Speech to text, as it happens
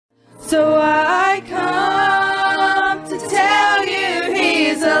So I come to tell you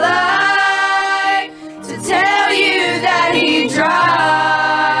He's alive, to tell you that He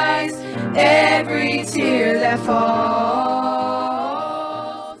dries every tear that falls.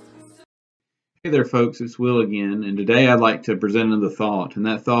 Hey there, folks, it's Will again, and today I'd like to present another thought, and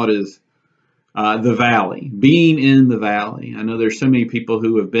that thought is the valley, being in the valley. I know there's so many people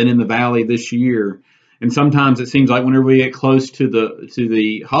who have been in the valley this year, and sometimes it seems like whenever we get close to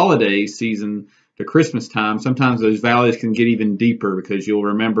the holiday season, to Christmas time, sometimes those valleys can get even deeper because you'll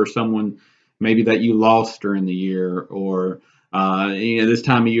remember someone maybe that you lost during the year, or this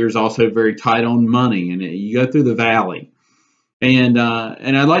time of year is also very tight on money, and you go through the valley. And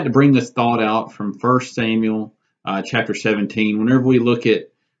I'd like to bring this thought out from 1 Samuel chapter 17. Whenever we look at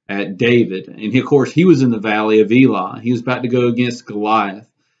David, and of course he was in the valley of Elah. He was about to go against Goliath.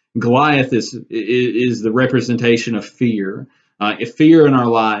 Goliath is the representation of fear, fear in our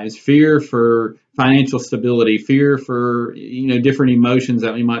lives, fear for financial stability, fear for different emotions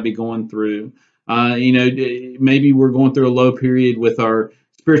that we might be going through. Maybe we're going through a low period with our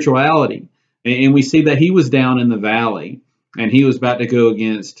spirituality, and we see that he was down in the valley, and he was about to go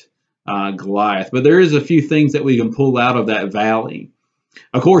against Goliath. But there is a few things that we can pull out of that valley.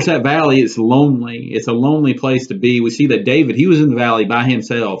 Of course, that valley is lonely. It's a lonely place to be. We see that David, he was in the valley by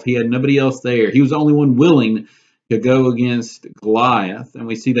himself. He had nobody else there. He was the only one willing to go against Goliath, and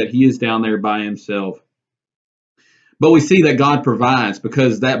we see that he is down there by himself. But we see that God provides,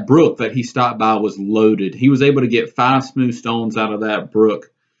 because that brook that he stopped by was loaded. He was able to get 5 smooth stones out of that brook.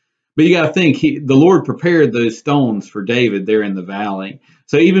 But you got to think, the Lord prepared those stones for David there in the valley.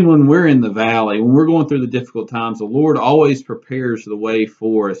 So even when we're in the valley, when we're going through the difficult times, the Lord always prepares the way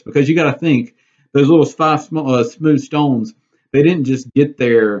for us. Because you got to think, those little 5 smooth stones, they didn't just get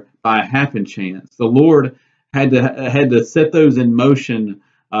there by happen chance. The Lord had to set those in motion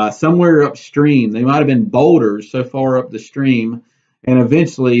somewhere upstream. They might have been boulders so far up the stream, and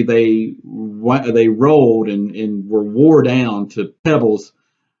eventually they rolled and were wore down to pebbles.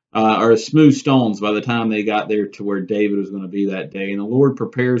 Or smooth stones by the time they got there to where David was going to be that day. And the Lord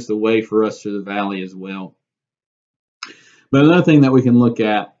prepares the way for us through the valley as well. But another thing that we can look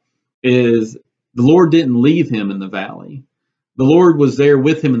at is the Lord didn't leave him in the valley. The Lord was there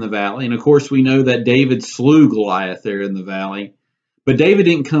with him in the valley. And of course, we know that David slew Goliath there in the valley. But David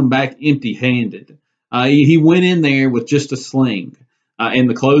didn't come back empty-handed. He went in there with just a sling and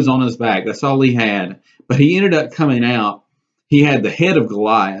the clothes on his back. That's all he had. But he ended up coming out. He had the head of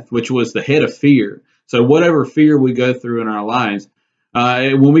Goliath, which was the head of fear. So whatever fear we go through in our lives,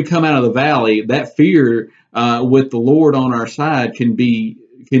 when we come out of the valley, that fear with the Lord on our side can be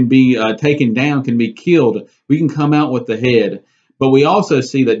taken down, can be killed. We can come out with the head. But we also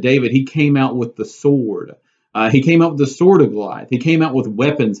see that David, he came out with the sword. He came out with the sword of Goliath. He came out with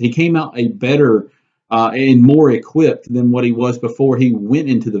weapons. He came out a better and more equipped than what he was before he went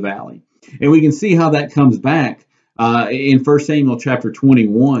into the valley. And we can see how that comes back in 1 Samuel chapter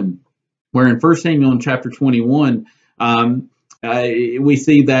 21, where in 1 Samuel chapter 21, we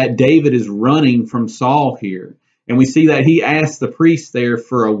see that David is running from Saul here, and we see that he asked the priest there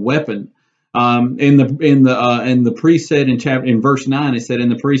for a weapon. And the priest said in verse 9, it said,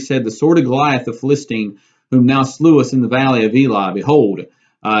 "And the priest said, the sword of Goliath the Philistine, whom thou slewest in the valley of Elah, behold,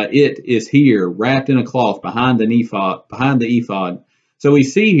 it is here, wrapped in a cloth behind the ephod." So we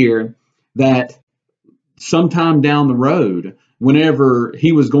see here that sometime down the road, whenever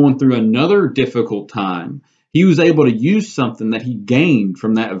he was going through another difficult time, he was able to use something that he gained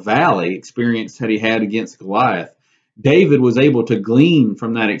from that valley experience that he had against Goliath. David was able to glean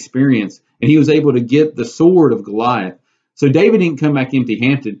from that experience, and he was able to get the sword of Goliath. So David didn't come back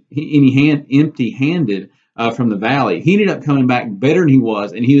empty-handed from the valley. He ended up coming back better than he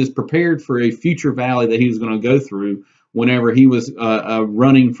was, and he was prepared for a future valley that he was going to go through whenever he was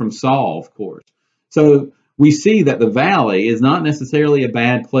running from Saul, of course. So we see that the valley is not necessarily a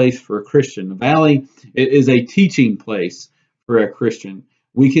bad place for a Christian. The valley is a teaching place for a Christian.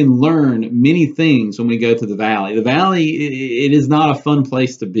 We can learn many things when we go to the valley. The valley, it is not a fun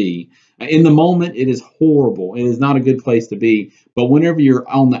place to be. In the moment, it is horrible. It is not a good place to be. But whenever you're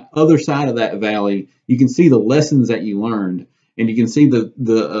on the other side of that valley, you can see the lessons that you learned, and you can see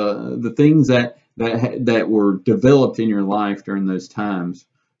the things that were developed in your life during those times.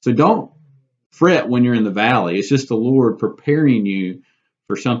 So don't fret when you're in the valley. It's just the Lord preparing you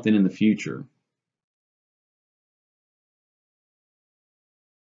for something in the future.